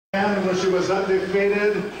And when she was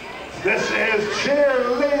undefeated, this is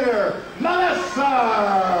Cheerleader Melissa!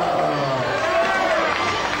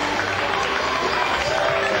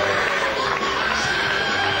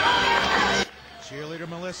 Cheerleader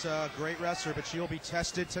Melissa, great wrestler, but she'll be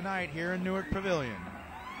tested tonight here in Newark Pavilion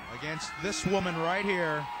against this woman right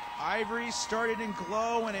here. Ivory started in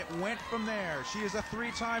glow and it went from there. She is a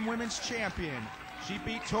three-time women's champion. She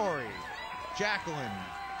beat Tori, Jacqueline,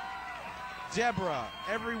 Deborah,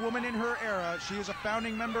 every woman in her era. She is a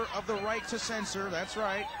founding member of the Right to Censor, that's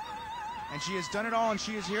right. And she has done it all, and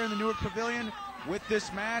she is here in the Newark Pavilion with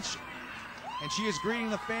this match. And she is greeting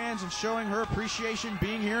the fans and showing her appreciation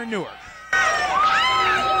being here in Newark. The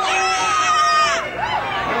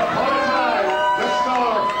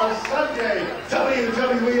star of Sunday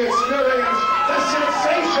WWE experience, the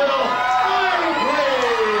sensational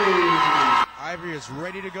Ivory! Ivory is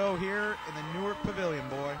ready to go here in the Newark Pavilion,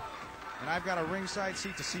 boy. And I've got a ringside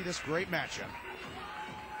seat to see this great matchup.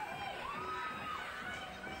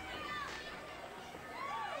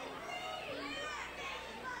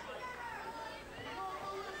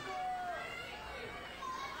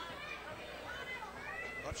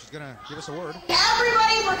 Oh, she's gonna give us a word.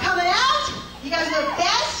 Everybody, we're coming out. You guys are the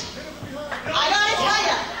best. I gotta tell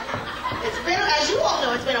you, it's been, as you all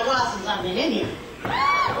know, it's been a while since I've been in here.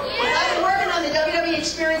 I've been working on the WWE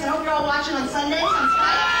experience. I hope you're all watching on Sundays on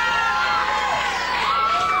Skype.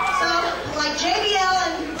 Like JBL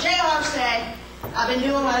and JR say, I've been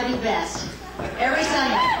doing what I do best. Every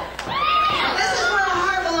Sunday. This is where my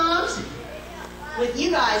heart belongs. With you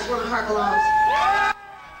guys, where my heart belongs.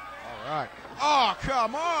 All right. Oh,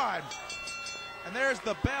 come on. And there's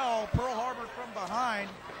the bell. Pearl Harbor from behind.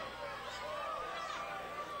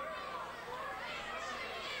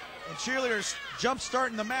 And Cheerleader's jump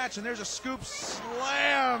starting the match, and there's a scoop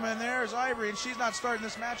slam, and there's Ivory, and she's not starting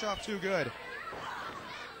this match off too good.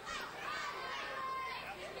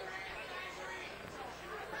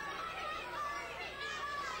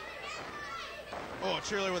 Oh,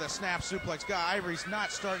 Cheerleader with a snap suplex. God, Ivory's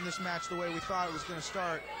not starting this match the way we thought it was going to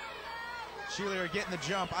start. Cheerleader getting the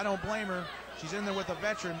jump. I don't blame her. She's in there with a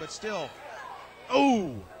veteran, but still.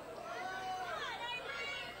 Oh!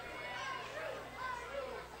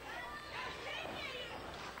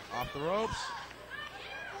 Off the ropes.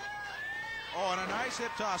 Oh, and a nice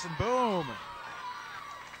hip toss, and boom.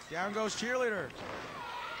 Down goes Cheerleader.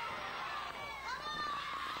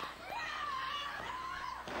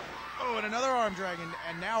 Oh, and another arm drag,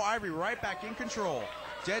 and now Ivory right back in control.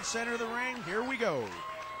 Dead center of the ring, here we go.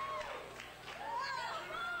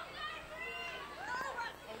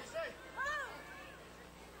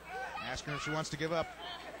 Asking her if she wants to give up.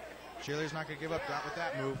 Cheerleader's not going to give up, not with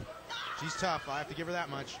that move. She's tough, I have to give her that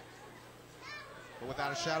much. But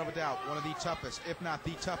without a shadow of a doubt, one of the toughest, if not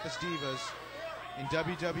the toughest divas in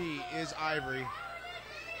WWE is Ivory.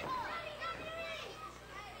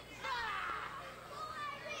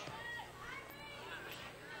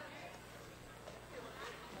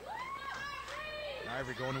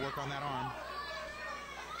 Ivory going to work on that arm.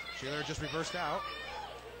 Cheerleader just reversed out.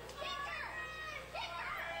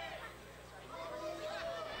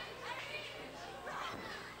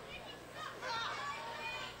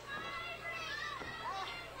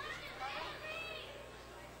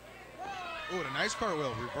 Ooh, and a nice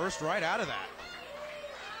cartwheel. Reversed right out of that.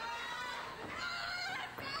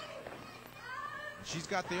 She's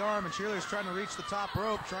got the arm, and Cheerleader's trying to reach the top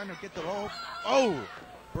rope, trying to get the rope. Oh!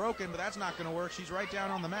 Broken, but that's not going to work. She's right down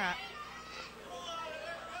on the mat.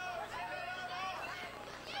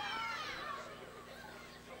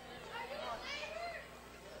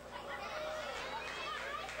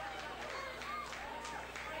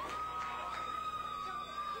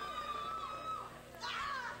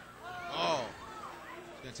 Oh,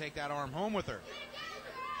 she's going to take that arm home with her.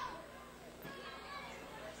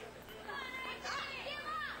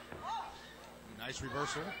 Nice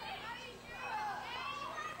reversal.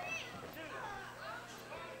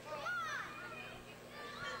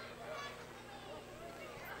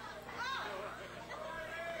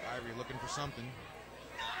 Ivory looking for something.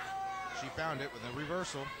 She found it with a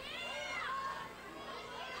reversal.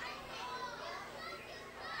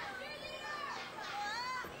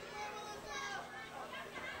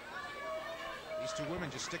 These two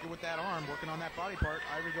women just sticking with that arm, working on that body part.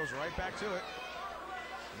 Ivory goes right back to it.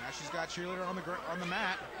 Now she's got Cheerleader on the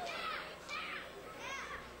mat.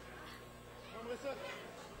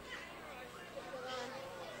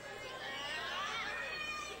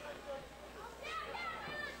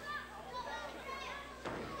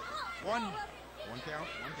 One count.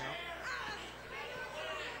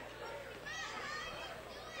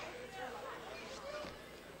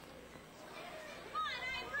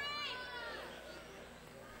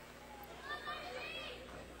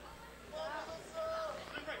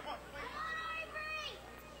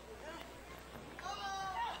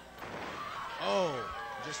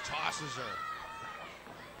 charges her.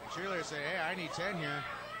 And Cheerleader say, hey, I need 10 here.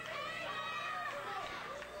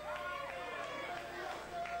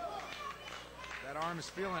 That arm is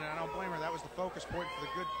feeling it. I don't blame her. That was the focus point for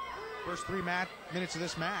the good first 3 minutes of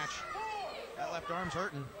this match. That left arm's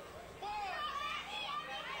hurting.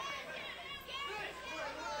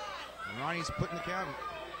 And Ronnie's putting the count.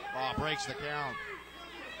 Oh, breaks the count.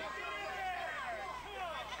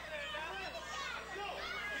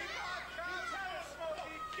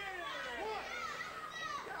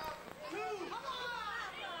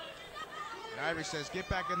 And Ivory says, get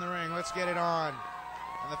back in the ring. Let's get it on.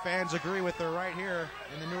 And the fans agree with her right here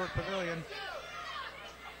in the Newark Pavilion.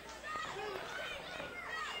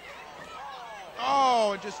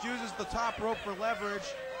 Oh, it just uses the top rope for leverage.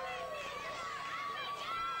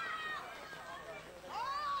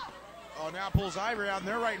 Oh, now pulls Ivory out, and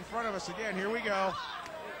they're right in front of us again. Here we go.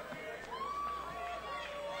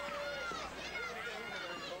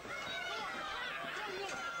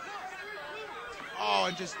 Oh,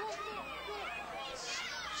 and just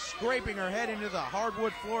scraping her head into the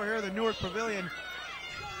hardwood floor here, the Newark Pavilion.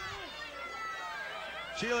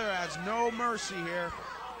 Cheerleader has no mercy here.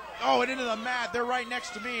 Oh, and into the mat. They're right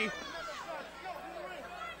next to me.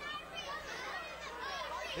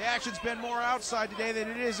 The action's been more outside today than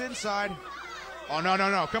it is inside. Oh, no,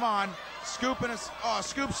 no, no. Come on. Scooping us. Oh,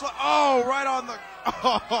 scoop. Oh, right on the.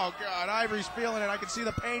 Oh, God. Ivory's feeling it. I can see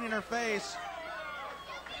the pain in her face.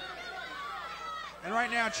 And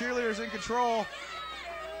right now, Cheerleader's in control.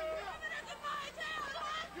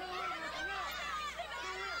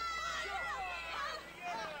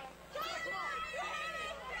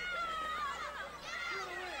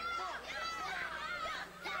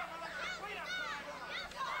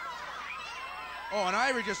 Oh, and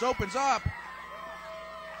Ivory just opens up.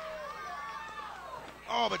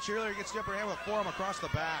 Oh, but Cheerleader gets the upper hand with a forearm across the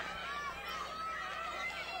back.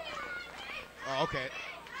 Oh, okay.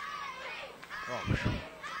 Oh,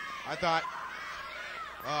 I thought,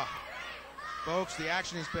 folks, the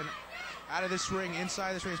action has been out of this ring,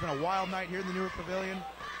 inside this ring. It's been a wild night here in the Newark Pavilion.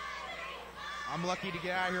 I'm lucky to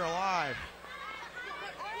get out of here alive.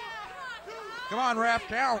 Come on, ref,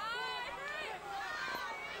 count.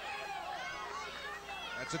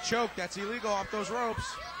 That's a choke. That's illegal off those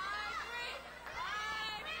ropes.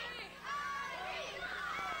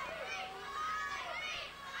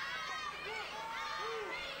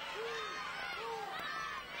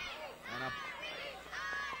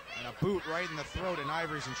 And a boot right in the throat, and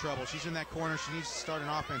Ivory's in trouble. She's in that corner. She needs to start an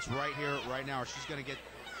offense right here, right now, or she's gonna get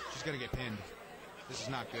pinned. This is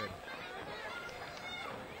not good.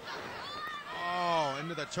 Oh,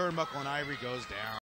 into the turnbuckle, and Ivory goes down.